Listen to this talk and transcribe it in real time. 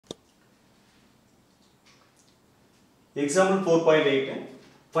Example 4.8.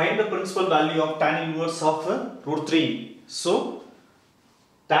 Find the principal value of tan inverse of root 3. So,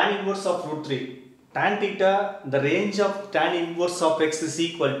 tan inverse of root 3. Tan theta, the range of tan inverse of x is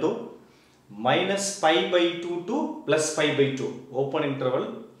equal to minus pi by 2 to plus pi by 2. Open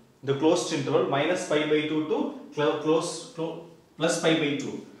interval, the closed interval, minus pi by 2 to plus pi by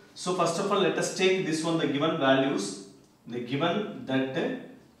 2. So, first of all, let us take this one, the given values. The given that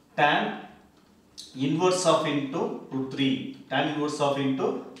tan inverse of into root 3. Tan inverse of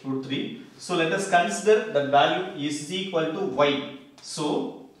into root 3. So, let us consider that value is equal to y.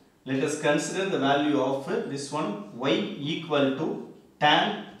 So, let us consider the value of this one, y equal to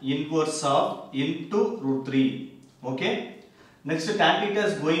tan inverse of into root 3. Okay. Next, tan theta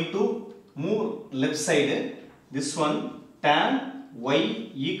is going to move left side. This one, tan y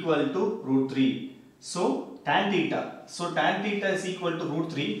equal to root 3. So, tan theta. So, tan theta is equal to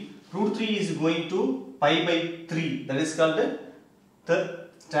root 3. Root 3 is going to pi by 3. That is called the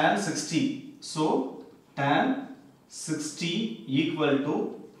tan 60. So, tan 60 equal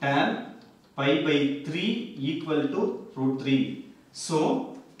to tan pi by 3 equal to root 3.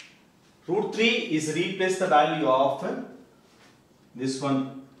 So, root 3 is replace the value of this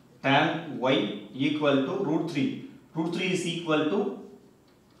one, tan y equal to root 3. Root 3 is equal to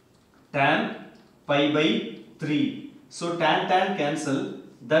tan pi by 3. So, tan cancel.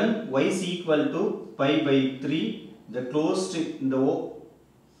 Then y is equal to pi by 3. The closed in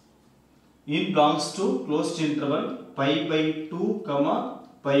belongs to closed interval pi by 2 comma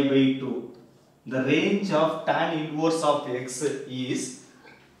pi by 2. The range of tan inverse of x is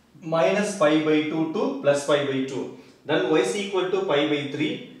minus pi by 2 to plus pi by 2. Then y is equal to pi by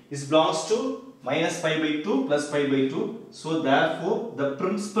 3 is belongs to minus pi by 2 plus pi by 2. So therefore the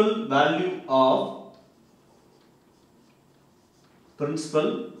principal value of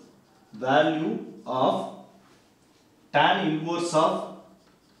tan inverse of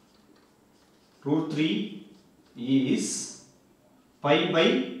root 3 is pi by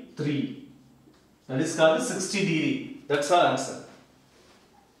 3. That is called 60 degree. That's our answer.